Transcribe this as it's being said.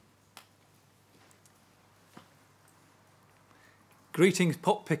Greetings,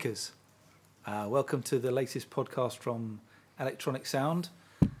 pop pickers. Welcome to the latest podcast from Electronic Sound.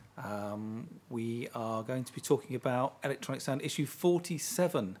 We are going to be talking about Electronic Sound issue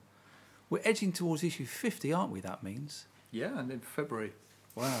 47. We're edging towards issue 50, aren't we, that means? Yeah, and in February.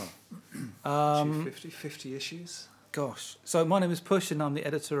 Wow. Issue 50 issues. Gosh. So my name is Push and I'm the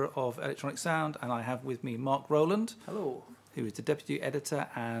editor of Electronic Sound, and I have with me Mark Rowland. Hello. Who is the deputy editor,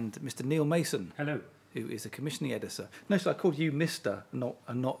 and Mr. Neil Mason. Hello. Who is a commissioning editor. Notice I called you Mr.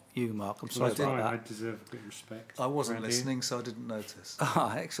 and not you, Mark. I'm sorry about that. I deserve a bit of respect. I wasn't listening, so I didn't notice.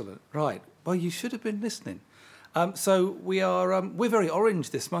 Ah, excellent. Right. Well, you should have been listening. So we're very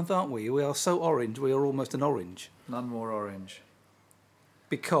orange this month, aren't we? We are so orange, we are almost an orange. None more orange.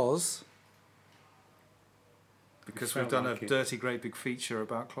 Because we've done a dirty, great big feature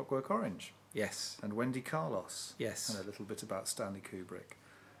about Clockwork Orange. Yes. And Wendy Carlos. Yes. And a little bit about Stanley Kubrick.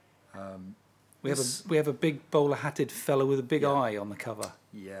 We have a big bowler-hatted fellow with a big eye on the cover.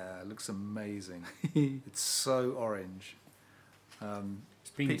 Yeah, it looks amazing. It's so orange. It's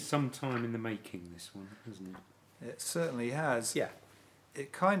been some time in the making, this one, hasn't it? It certainly has. Yeah.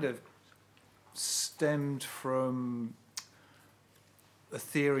 It kind of stemmed from a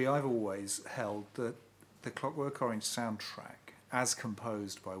theory I've always held, that the Clockwork Orange soundtrack, as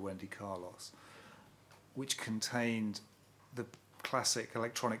composed by Wendy Carlos, which contained the classic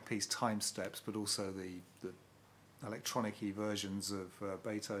electronic piece Time Steps, but also the electronic-y versions of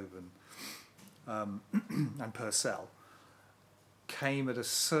Beethoven and Purcell, came at a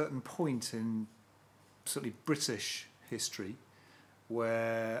certain point in certainly British history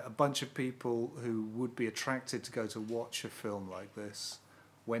where a bunch of people who would be attracted to go to watch a film like this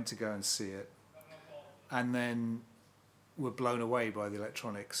went to go and see it, and then were blown away by the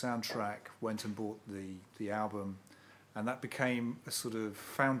electronic soundtrack, went and bought the album, and that became a sort of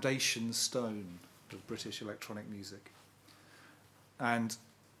foundation stone of British electronic music. And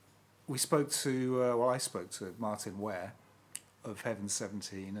I spoke to Martin Ware of Heaven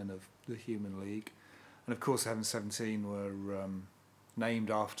 17 and of the Human League. And of course Heaven 17 were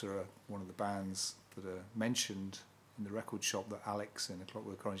named after one of the bands that are mentioned in the record shop that Alex in A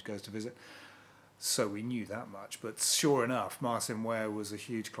Clockwork Orange goes to visit. So we knew that much, but sure enough, Martin Ware was a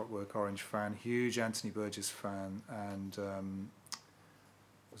huge Clockwork Orange fan, huge Anthony Burgess fan, and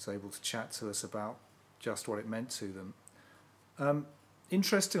was able to chat to us about just what it meant to them.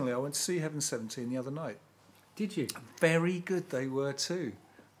 Interestingly, I went to see Heaven 17 the other night. Did you? Very good they were too.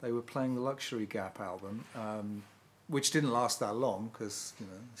 They were playing the Luxury Gap album, which didn't last that long because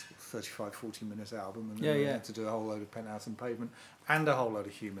it's a 35, 40-minute album, and then they had to do a whole load of Penthouse and Pavement and a whole load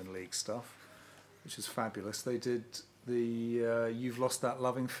of Human League stuff, which was fabulous. They did the You've Lost That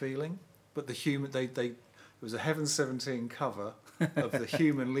Loving Feeling, but it was a Heaven 17 cover of the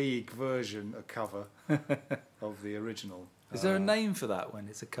Human League version, a cover of the original. Is there a name for that when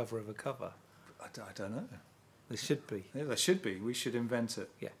it's a cover of a cover? I don't know. There should be. Yeah, there should be. We should invent it.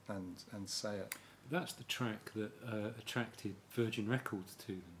 Yeah. And say it. That's the track that attracted Virgin Records to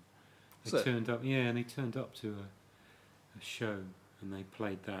them. They So- turned up, and they turned up to a show, and they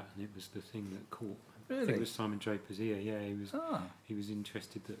played that, and it was the thing that caught. I think Really? it was Simon Draper's ear. Yeah, he was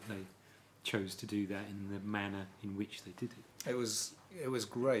interested that they chose to do that in the manner in which they did it. It was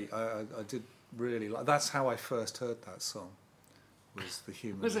great. I did really like. That's how I first heard that song. Was the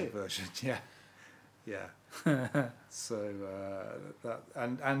Human Was League it? version? Yeah. So that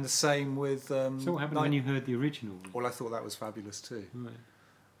and the same with. So what happened when you heard the original? Well, I thought that was fabulous too. Right.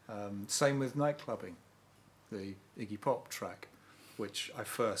 Same with Nightclubbing, the Iggy Pop track, which I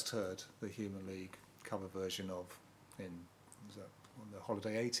first heard the Human League cover version of on the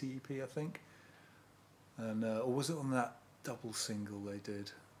Holiday 80 EP, I think, and or was it on that double single they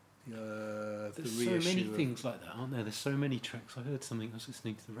did? There's the so many reissue things like that, aren't there? There's so many tracks. I heard something. I was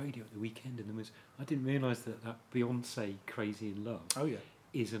listening to the radio at the weekend, and I didn't realise that Beyonce "Crazy in Love" Oh yeah,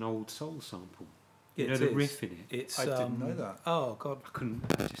 is an old soul sample. It You know the is. riff in it. I didn't know that. Oh God.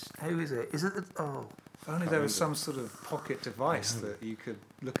 I just Who is it? Is it? If only there was some sort of pocket device that you could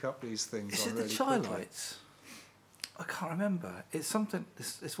look up these things Is on it the really Chai quickly. Lights? I can't remember. It's something.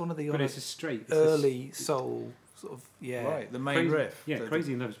 It's one of the But it's a straight it's early soul sort of Right, the main Crazy, riff. Yeah, The-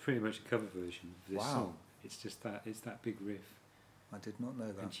 "Crazy in Love" is pretty much a cover version of this Wow. song. It's just that big riff, I did not know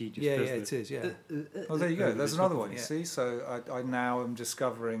that. and she just Yeah, does it is. Yeah. Oh, there you go. over There's the another top one. of You it. see, so I now am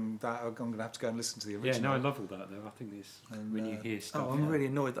discovering that I'm going to have to go and listen to the original. Yeah, no, I love all that though. I think it's And, when you hear stuff. Oh, I'm really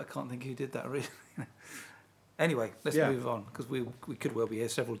annoyed that I can't think who did that. Really. Anyway, let's Yeah. move on because we could well be here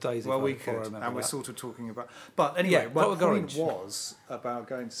several days. Well, we if I could, remember and we're that. sort of talking about. But anyway, Yeah, my Clockwork point Orange. was about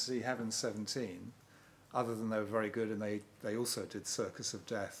going to see Heaven 17. Other than they were very good, and they also did Circus of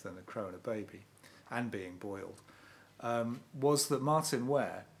Death and A Crow and a Baby, and Being Boiled. was that Martin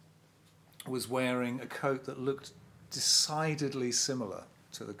Ware was wearing a coat that looked decidedly similar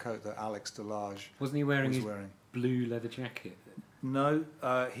to the coat that Alex Delage Wasn't he wearing was his wearing. blue leather jacket? No,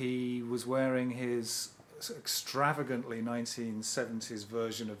 he was wearing his extravagantly 1970s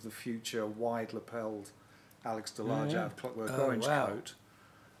version of the future wide-lapelled Alex Delage out of Clockwork Orange coat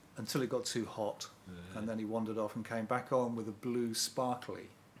until it got too hot, and then he wandered off and came back on with a blue sparkly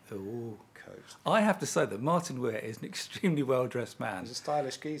coat. I have to say that Martin Ware is an extremely well-dressed man, He's a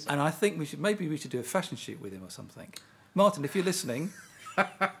stylish geezer. and I think we should do a fashion shoot with him or something. Martin, if you're listening,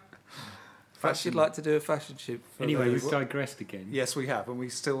 perhaps you'd like to do a fashion shoot. Anyway, we've digressed again. Yes, we have, and we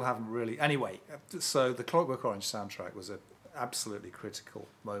still haven't really. Anyway, so the Clockwork Orange soundtrack was an absolutely critical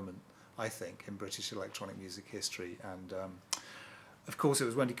moment, I think, in British electronic music history. And of course, it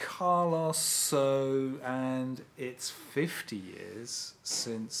was Wendy Carlos, and it's 50 years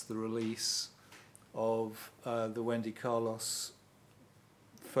since the release of the Wendy Carlos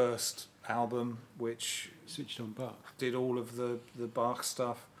first album, which Switched on Bach. did all of the Bach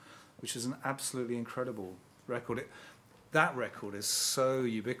stuff, which is an absolutely incredible record. That record is so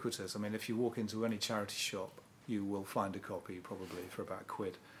ubiquitous. I mean, if you walk into any charity shop, you will find a copy probably for about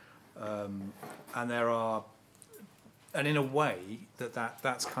 £1. And in a way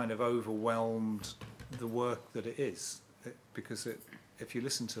that's kind of overwhelmed the work that it is, because if you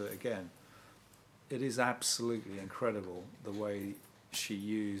listen to it again, it is absolutely incredible the way she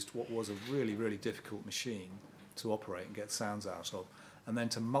used what was a really, really difficult machine to operate and get sounds out of, and then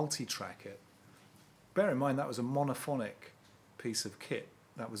to multi-track it. Bear in mind that was a monophonic piece of kit.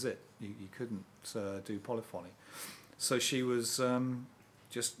 That was it. You couldn't do polyphony. So she was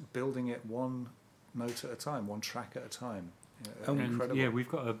just building it one note at a time, one track at a time. Incredible. Yeah, we've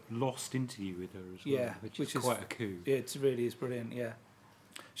got a lost interview with her as well, which is quite a coup. Yeah, it really is brilliant. Yeah,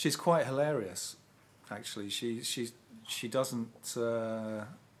 she's quite hilarious, actually. She doesn't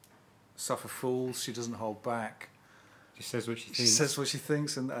suffer fools. She doesn't hold back. She says what she thinks. She says what she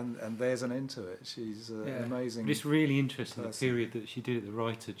thinks, and there's an end to it. She's an amazing. But it's really interesting person. the period that she did it. The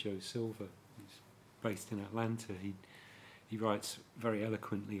writer Joe Silver, who's based in Atlanta, he writes very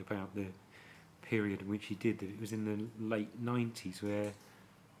eloquently about the period in which he did that. It was in the late 90s where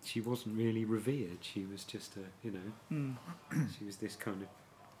she wasn't really revered. She was just she was this kind of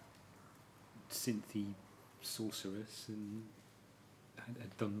synthy sorceress and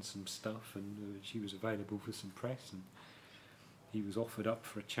had done some stuff, and she was available for some press, and he was offered up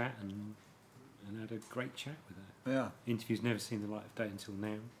for a chat and had a great chat with her. Yeah. Interview's never seen the light of day until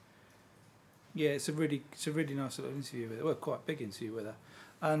now. Yeah, it's a really nice little interview with her. Well, quite a big interview with her.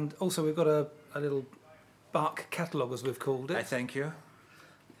 And also we've got a little Bach catalogue, as we've called it. I thank you.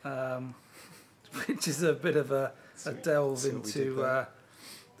 Which is a bit of a delve See what we did into there.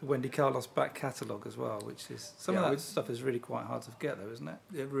 the Wendy Carlos back catalogue as well, which is some of that stuff is really quite hard to get, though, isn't it?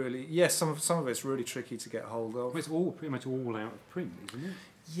 It really, yes. Some of it's really tricky to get hold of. Well, it's all pretty much all out of print, isn't it?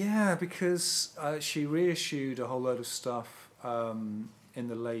 Yeah, because she reissued a whole load of stuff in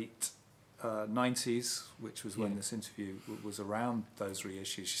the late 90s, which was when this interview was around those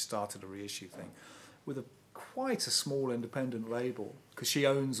reissues. She started a reissue thing with quite a small independent label, because she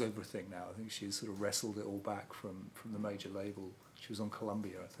owns everything now. I think she's sort of wrestled it all back from the major label. She was on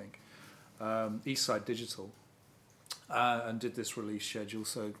Columbia, I think, Eastside Digital, and did this release schedule.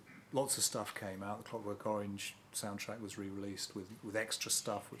 So lots of stuff came out. The Clockwork Orange soundtrack was re-released with extra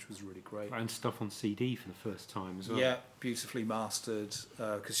stuff, which was really great. And stuff on CD for the first time as well. Yeah, beautifully mastered,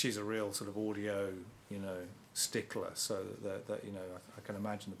 because she's a real sort of audio, stickler. So that I can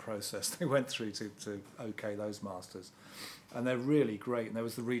imagine the process they went through to okay those masters, and they're really great. And there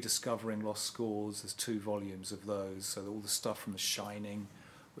was the Rediscovering Lost Scores. There's 2 volumes of those. So all the stuff from The Shining,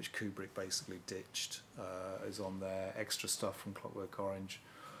 which Kubrick basically ditched, is on there. Extra stuff from Clockwork Orange.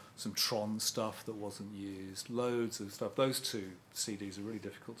 Some Tron stuff that wasn't used, loads of stuff. Those 2 CDs are really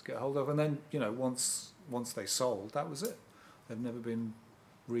difficult to get hold of. And then, once they sold, that was it. They've never been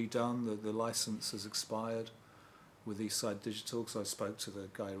redone. The license has expired with Eastside Digital, because I spoke to the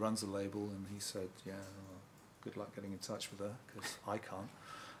guy who runs the label, and he said, good luck getting in touch with her, because I can't.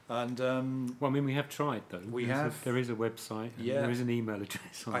 And well, I mean, we have tried, though. There is a website, and there is an email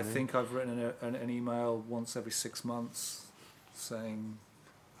address on there. I think I've written an email once every 6 months saying,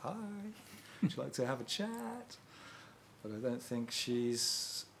 hi, would you like to have a chat? But I don't think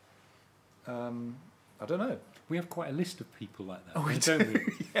she's, I don't know. We have quite a list of people like that, Oh, we don't do.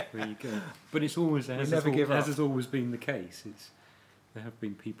 we? Yeah. There you go. But it's always, as has always been the case, there have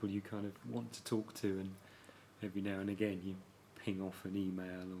been people you kind of want to talk to, and every now and again you ping off an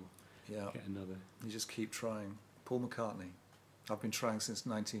email or get another. You just keep trying. Paul McCartney. I've been trying since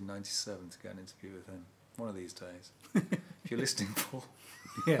 1997 to get an interview with him. one of these days. If you're listening, Paul.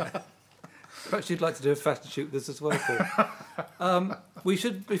 Yeah. Perhaps you'd like to do a fashion shoot with us as well, Paul. We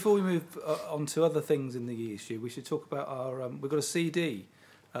should, before we move on to other things in the issue, we should talk about our. We've got a CD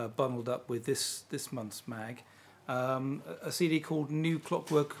bundled up with this month's mag, a CD called New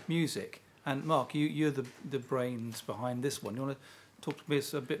Clockwork Music. And Mark, you're the brains behind this one. You want to talk to me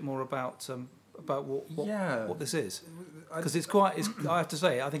a bit more about what this is? Because I have to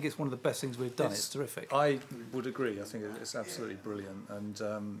say, I think it's one of the best things we've done. It's terrific. I would agree. I think it's absolutely brilliant. And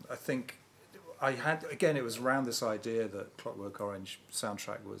I think it was around this idea that Clockwork Orange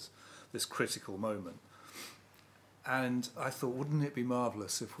soundtrack was this critical moment. And I thought, wouldn't it be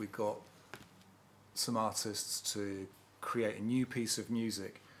marvellous if we got some artists to create a new piece of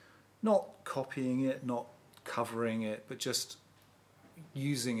music, not copying it, not covering it, but just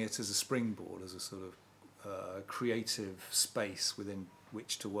using it as a springboard, as a sort of creative space within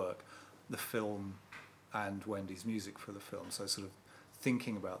which to work, the film and Wendy's music for the film. So sort of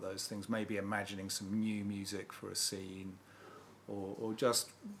thinking about those things, maybe imagining some new music for a scene, or just,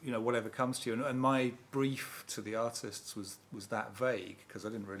 you know, whatever comes to you. And my brief to the artists was that vague, because I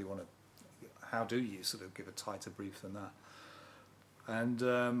didn't really want to. How do you sort of give a tighter brief than that? And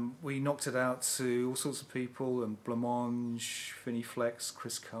we knocked it out to all sorts of people, and Blancmange, Finney Flex,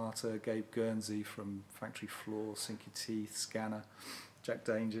 Chris Carter, Gabe Guernsey from Factory Floor, Sinky Teeth, Scanner, Jack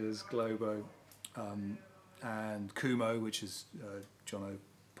Dangers, Globo, and Kumo, which is Jono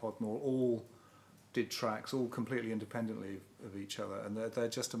Podmore, all did tracks, all completely independently of each other, and they're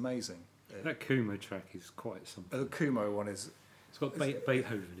just amazing. That Kumo track is quite something. The Kumo one is... It's got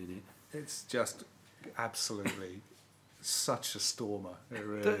Beethoven in it. It's just absolutely... such a stormer. It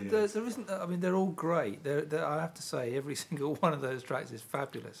really is. There isn't. I mean, they're all great. I have to say, every single one of those tracks is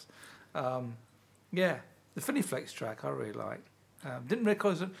fabulous. Yeah, the Finney Flex track I really like. Didn't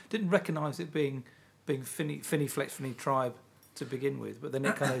recognise it being Finney Flex, Finney Tribe to begin with, but then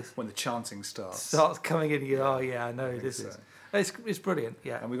it kind of when the chanting starts coming in. You go, oh yeah, I know this is. It's brilliant.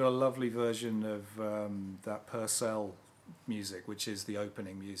 Yeah, and we got a lovely version of that Purcell music, which is the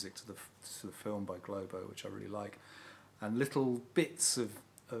opening music to the film by Globo, which I really like. And little bits of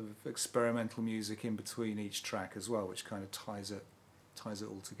experimental music in between each track as well, which kind of ties it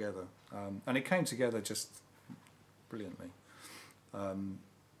all together. And it came together just brilliantly.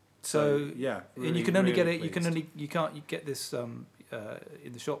 So yeah, really, and you can only really get it. You can't get this in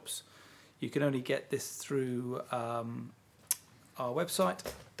the shops. You can only get this through our website,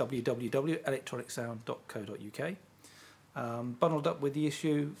 www.electronicsound.co.uk. Bundled up with the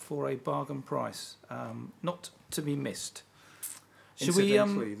issue for a bargain price, not to be missed.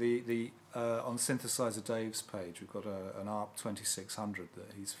 Incidentally, the on Synthesizer Dave's page, we've got an ARP 2600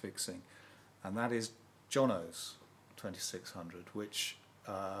 that he's fixing, and that is Jono's 2600, which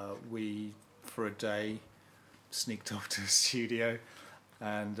we for a day sneaked off to a studio,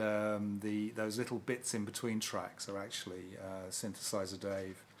 and those little bits in between tracks are actually Synthesizer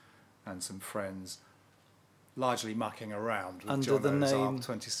Dave and some friends largely mucking around with under the Jono's name ARP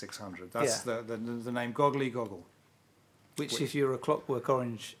 2600. That's the name Goggly Goggle. Which, if you're a Clockwork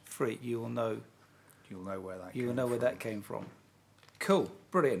Orange freak, you'll know where that. You'll know where that came from. Cool,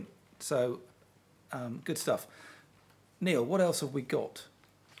 brilliant. So, good stuff. Neil, what else have we got?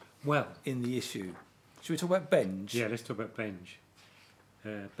 Well, in the issue, should we talk about Benge? Yeah, let's talk about Benge.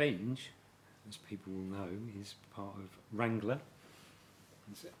 Benge, as people will know, is part of Wrangler.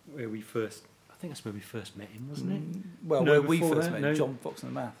 It's where we first. I think that's where we first met him, wasn't it? Well, no, where we before first that, met him, no. John Fox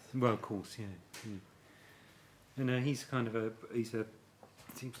and the Math. Well, of course, yeah. And he's kind of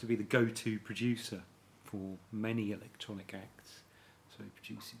seems to be the go-to producer for many electronic acts. So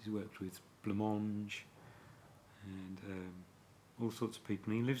he's worked with Blancmange and all sorts of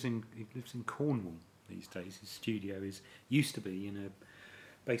people. And he lives in Cornwall these days. His studio used to be in a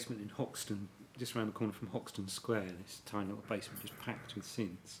basement in Hoxton, just around the corner from Hoxton Square. This tiny little basement just packed with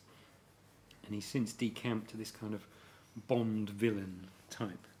synths. And he's since decamped to this kind of Bond villain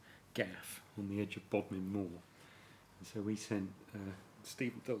type gaff on the edge of Bodmin Moor. And so we sent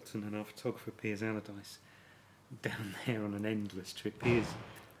Stephen Dalton and our photographer Piers Allardyce down there on an endless trip. Piers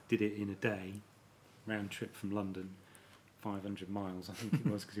did it in a day, round trip from London, 500 miles I think it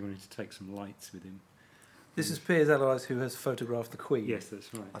was, because he wanted to take some lights with him. This is Piers Allardyce, who has photographed the Queen. Yes,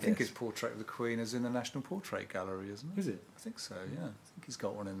 that's right. I think his portrait of the Queen is in the National Portrait Gallery, isn't it? Is it? I think so, yeah. I think he's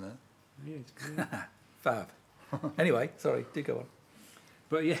got one in there. Yeah, it's good. Fab. Anyway, sorry, do go on.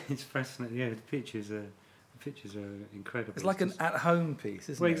 But yeah, it's fascinating. Yeah, the pictures are incredible. It's like an at-home piece,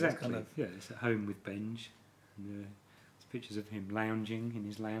 isn't it? Exactly. It's kind of... Yeah, it's at home with Benge. And there's pictures of him lounging in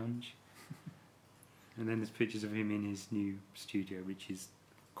his lounge. And then there's pictures of him in his new studio, which is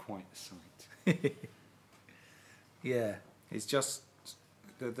quite a sight. Yeah. He's just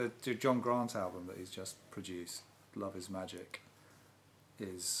the John Grant album that he's just produced, Love Is Magic,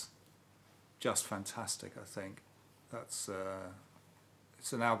 is just fantastic. I think that's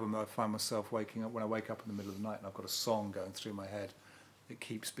it's an album I find myself waking up when I wake up in the middle of the night and I've got a song going through my head. It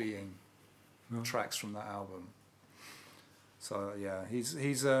keeps being tracks from that album. So yeah, he's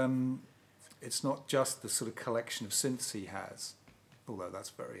it's not just the sort of collection of synths he has, although that's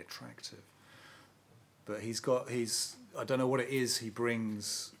very attractive. But I don't know what it is he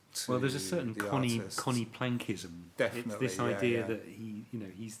brings to Well, there's a certain the Connie artist. Plankism. Definitely, It's this yeah, idea yeah. that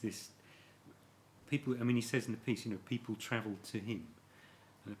he's this people. I mean, he says in the piece, people travel to him,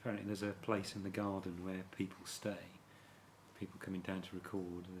 and apparently there's a place in the garden where people stay. People coming down to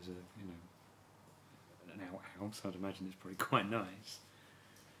record. There's an outhouse. I'd imagine it's probably quite nice.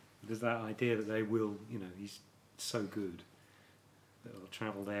 There's that idea that they will, he's so good that they'll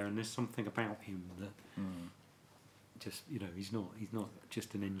travel there, and there's something about him that just, he's not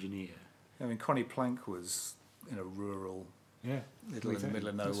just an engineer. I mean, Connie Plank was in a rural, Yeah, in the middle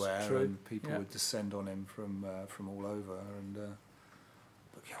of That's nowhere, true. and people Yeah. would descend on him from all over. And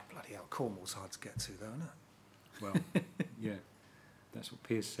but yeah, bloody hell, Cornwall's hard to get to, though, isn't it? well, yeah, that's what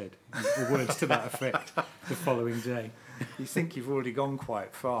Piers said. Or words to that effect the following day. You think you've already gone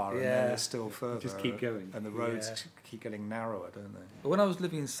quite far, and Yeah. then there's still further. Just keep going. and the roads Yeah. keep getting narrower, don't they? But when I was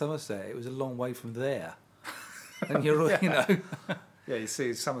living in Somerset, it was a long way from there. And you're, you know, Yeah, you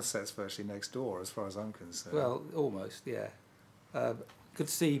see, Somerset's virtually next door, as far as I'm concerned. well, almost, yeah. Good to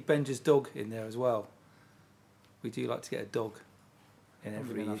see Benja's dog in there as well. We do like to get a dog in Haven't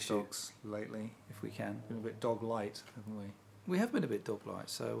every been enough issue dogs lately. if we can. Been a bit dog light, haven't we? We have been a bit dog-like,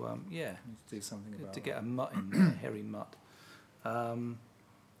 so yeah, Need to do something good about to that. get a mutt in there, hairy mutt.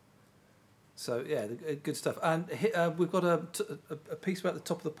 So yeah, good stuff. And we've got a piece about the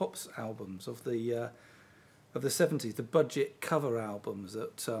Top of the Pops albums of the 70s, the budget cover albums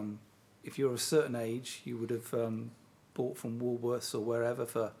that if you're a certain age you would have bought from Woolworths or wherever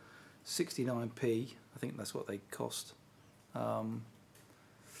for 69p. I think that's what they cost.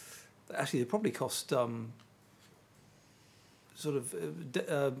 Actually, they probably cost sort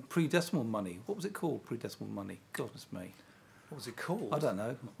of pre-decimal money. What was it called? Pre-decimal money. Goodness me. What was it called? I don't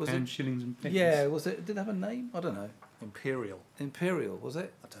know. Was Pounds, it? shillings and pence. Yeah. Was it? Did it have a name? I don't know. Imperial. Imperial. Was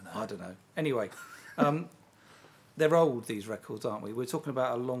it? I don't know. I don't know. Anyway, they're old, these records, aren't we? We're talking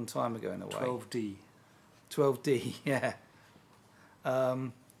about a long time ago in a way. 12D. 12D. Yeah.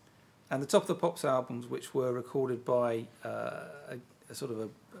 And the Top of the Pops albums, which were recorded by a sort of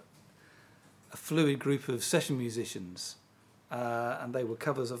a fluid group of session musicians, and they were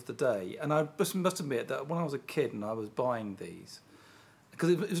covers of the day. And I must admit that when I was a kid and I was buying these, because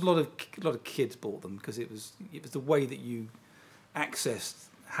it was a lot of kids bought them because it was the way that you accessed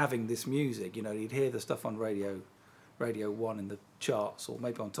having this music. You know, you'd hear the stuff on Radio 1 in the charts, or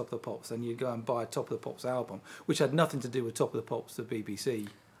maybe on Top of the Pops, then you'd go and buy a Top of the Pops album, which had nothing to do with Top of the Pops, the BBC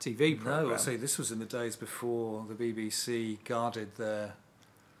TV programme. No, see, this was in the days before the BBC guarded their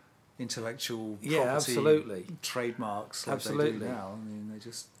intellectual property absolutely. trademarks like Absolutely. they do now. I mean, they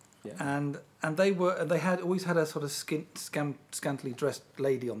just And they had always had a sort of scantily dressed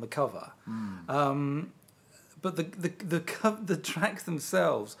lady on the cover. But the tracks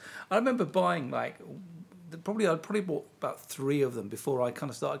themselves, I remember buying I'd probably bought about 3 of them before I kind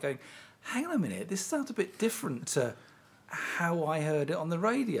of started going, hang on a minute, this sounds a bit different to how I heard it on the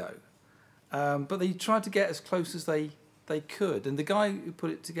radio. But they tried to get as close as they could, and the guy who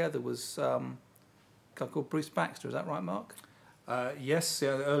put it together was a guy called Bruce Baxter. Is that right, Mark? yes,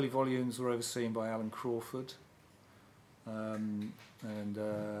 yeah, the early volumes were overseen by Alan Crawford. I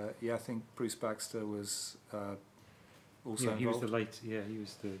think Bruce Baxter was also Yeah, he was involved. he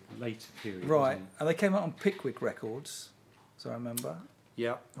was the later period. Right, wasn't and they came out on Pickwick Records, so I remember.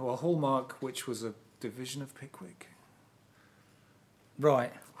 Yeah, well, Hallmark, which was a division of Pickwick.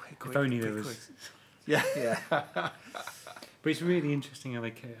 Right, Pickwick If only there was- Pickwick. Yeah. yeah. But it's really interesting how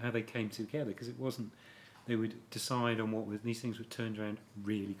they came together, because it wasn't. They would decide on these things were turned around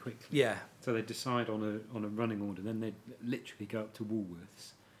really quickly. Yeah, So they'd decide on a running order, then they'd literally go up to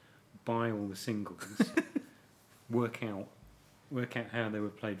Woolworths, buy all the singles, work out how they were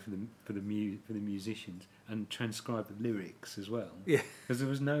played for the musicians, and transcribe the lyrics as well. Yeah. Because there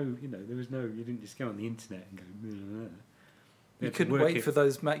was no, you didn't just go on the internet and go. Blah, blah, blah. They you had to couldn't work wait it- for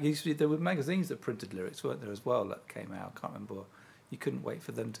those. Usually there were magazines that printed lyrics, weren't there, as well, that came out. I can't remember. You couldn't wait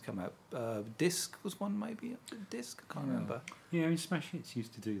for them to come out. Disc was one, maybe. Disc, I can't Yeah. remember. Yeah, I mean, Smash Hits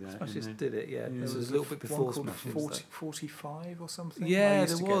used to do that. Smash didn't Hits they? did it, yeah. Yeah. This There was a little bit before One called Smash Hits. 40, 45 or something. I Yeah,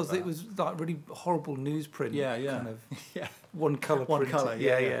 used there to get was. that. It was like really horrible newsprint. Yeah, yeah. Kind of Yeah. one colour One printing. colour,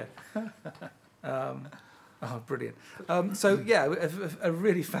 Yeah, yeah, yeah. Oh, brilliant. So yeah, a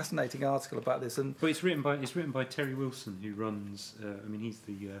really fascinating article about this, and But it's written by Terry Wilson, who runs. I mean, he's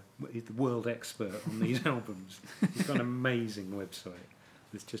the world expert on these albums. He's got an amazing website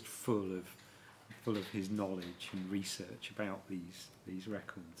that's just full of his knowledge and research about these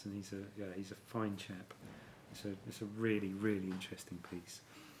records, and he's a fine chap. It's a really interesting piece.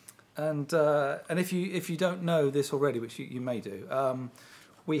 and if you don't know this already, which you may do,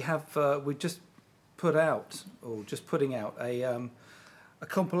 we just putting out a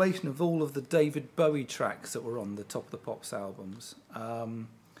compilation of all of the David Bowie tracks that were on the Top of the Pops albums.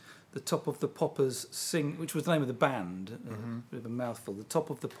 The Top of the Poppers Sing, which was the name of the band, a bit of a mouthful. The Top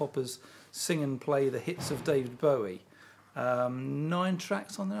of the Poppers Sing and Play the Hits of David Bowie. 9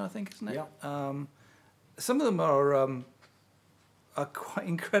 tracks on there, I think, isn't it? Yeah. Some of them are quite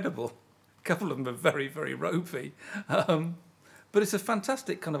incredible. A couple of them are very, very ropey. But it's a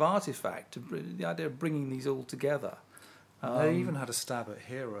fantastic kind of artifact, the idea of bringing these all together. They even had a stab at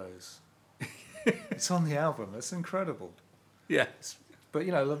Heroes. It's on the album. It's incredible. Yes. But,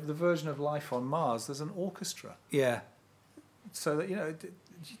 the version of Life on Mars, there's an orchestra. Yeah. So that,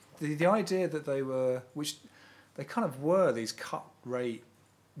 the idea that they were, which they kind of were, these cut-rate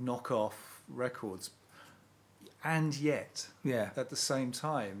knockoff records, and yet, at the same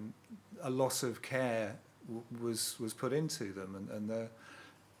time, a loss of care was put into them.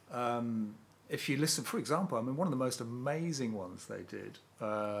 And if you listen, for example, I mean, one of the most amazing ones they did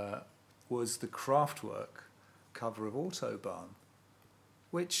was the Kraftwerk cover of Autobahn,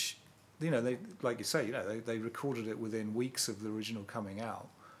 which, they, like you say, they recorded it within weeks of the original coming out,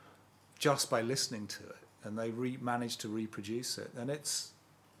 just by listening to it, and they managed to reproduce it, and it's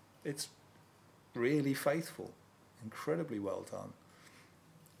really faithful, incredibly well done.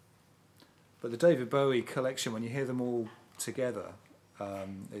 But the David Bowie collection, when you hear them all together,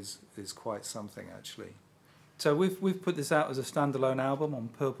 is quite something, actually. So we've put this out as a standalone album on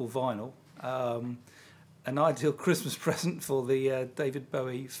purple vinyl. An ideal Christmas present for the David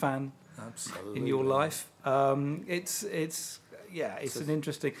Bowie fan. Absolutely. In your life. It's an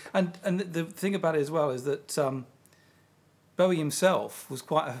interesting, and the thing about it as well is that Bowie himself was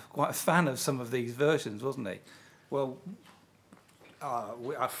quite a fan of some of these versions, wasn't he? Well,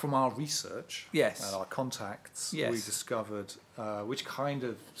 from our research, yes, and our contacts, yes, we discovered, which kind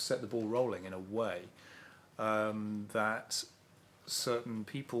of set the ball rolling in a way, that certain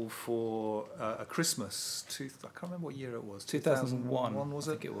people for a Christmas, I can't remember what year it was. 2001 was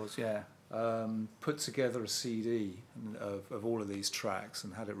I it? think it was, yeah. Put together a CD of all of these tracks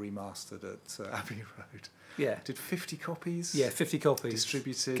and had it remastered at Abbey Road. Yeah. Did 50 copies? Yeah, 50 copies.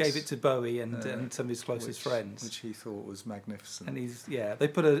 Distributed. Gave it to Bowie and some of his closest friends. Which he thought was magnificent. And they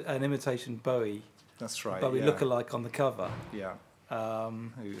put an imitation Bowie. That's right. Bowie lookalike on the cover. Yeah.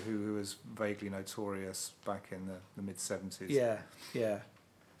 Who was vaguely notorious back in the mid-70s. Yeah, yeah.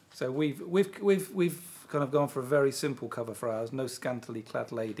 So we've kind of gone for a very simple cover for ours. No scantily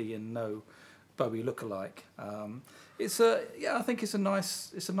clad lady and no Bowie lookalike. I think it's a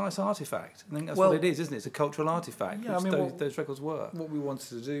nice artifact. I think that's what it is, isn't it? It's a cultural artifact. Yeah, those records were. What we wanted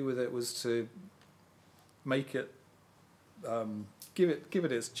to do with it was to make it, give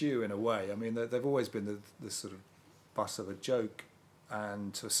it its due in a way. I mean, they've always been the sort of butt of a joke,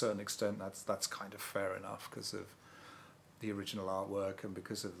 and to a certain extent, that's kind of fair enough because of the original artwork and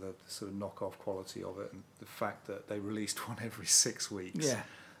because of the sort of knockoff quality of it and the fact that they released one every 6 weeks. Yeah.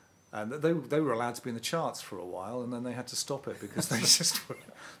 And they were allowed to be in the charts for a while, and then they had to stop it because they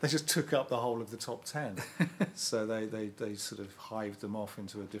just took up the whole of the top 10. So they sort of hived them off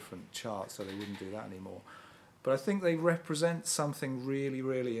into a different chart, so they wouldn't do that anymore. But I think they represent something really,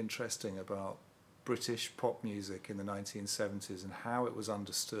 really interesting about British pop music in the 1970s and how it was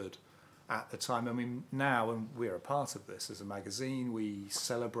understood at the time. I mean, now, and we're a part of this as a magazine, we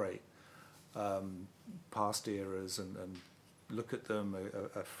celebrate past eras and look at them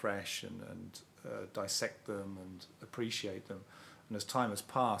afresh and dissect them and appreciate them. And as time has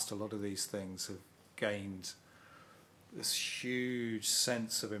passed, a lot of these things have gained this huge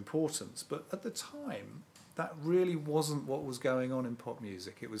sense of importance. But at the time, that really wasn't what was going on in pop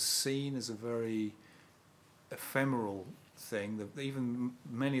music. It was seen as a very ephemeral thing. That even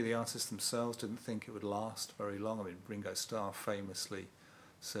many of the artists themselves didn't think it would last very long. I mean, Ringo Starr famously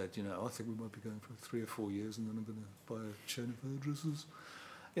said, I think we might be going for 3 or 4 years and then I'm going to buy a chain of hairdressers.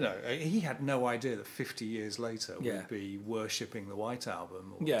 He had no idea that 50 years later we'd be worshipping the White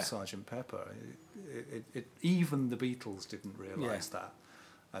Album or Sgt. Pepper. Even the Beatles didn't realise that.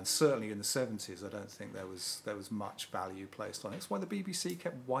 And certainly in the 70s, I don't think there was much value placed on it. It's why the BBC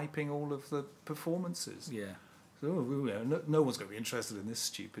kept wiping all of the performances. Yeah. So, no one's going to be interested in this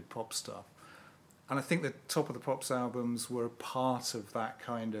stupid pop stuff. And I think the Top of the Pops albums were a part of that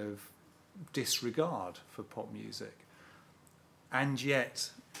kind of disregard for pop music. And yet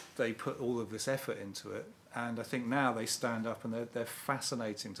they put all of this effort into it. And I think now they stand up and they're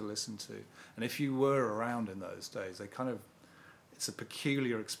fascinating to listen to. And if you were around in those days, it's a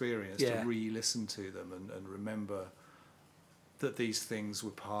peculiar experience to re-listen to them and remember that these things were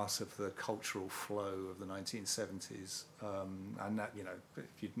part of the cultural flow of the 1970s, and that, you know,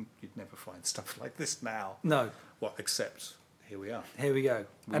 you'd never find stuff like this now. No. Well, except here we are. Here we go.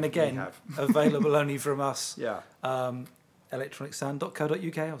 And We again, have. available only from us. Yeah.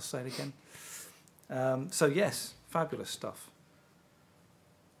 Electronicsound.co.uk, I'll say it again. So yes, fabulous stuff.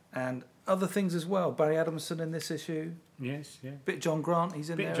 And other things as well. Barry Adamson in this issue. Yes, yeah. Bit John Grant,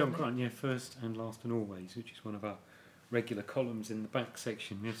 he's in there. Bit John isn't he? Grant, yeah, First and Last and Always, which is one of our regular columns in the back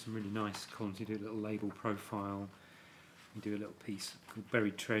section. We have some really nice columns. You do a little label profile. You do a little piece called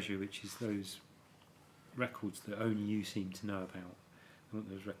Buried Treasure, which is those records that only you seem to know about. I want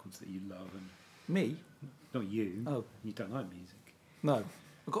those records that you love, and Me? not you. Oh. You don't like music. No.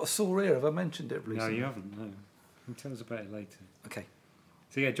 I've got a sore ear. Have I mentioned it recently? No, you haven't. No. You can tell us about it later. Okay.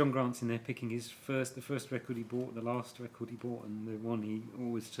 So yeah, John Grant's in there picking the first record he bought, the last record he bought, and the one he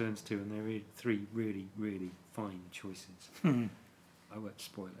always turns to, and they're three really, really fine choices. I won't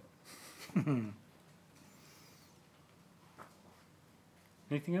spoil it.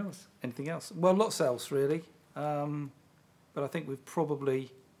 Anything else? Anything else? Well, lots else really. But I think we're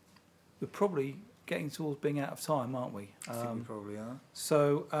probably getting towards being out of time, aren't we? I think we probably are.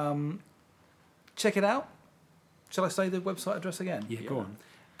 So check it out. Shall I say the website address again? Yeah, go on.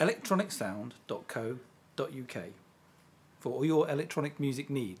 electronicsound.co.uk for all your electronic music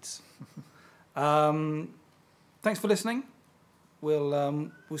needs. Thanks for listening.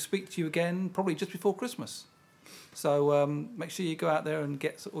 We'll speak to you again probably just before Christmas. So make sure you go out there and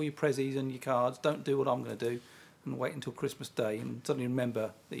get all your prezzies and your cards. Don't do what I'm going to do and wait until Christmas Day and suddenly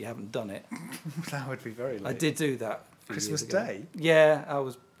remember that you haven't done it. That would be very late. I did do that. A few Christmas years ago. Day? Yeah, I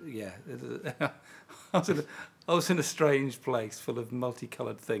was. Yeah, I was in a strange place full of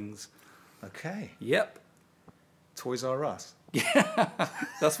multicoloured things. Okay. Yep. Toys R Us. Yeah,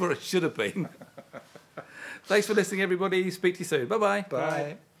 that's where it should have been. Thanks for listening, everybody. Speak to you soon. Bye-bye.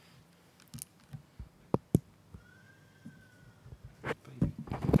 Bye.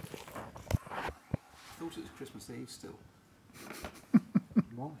 Thought it was Christmas Eve still.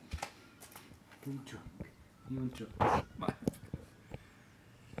 Why? Are you drunk? You on drugs?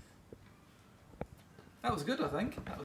 That was good, I think.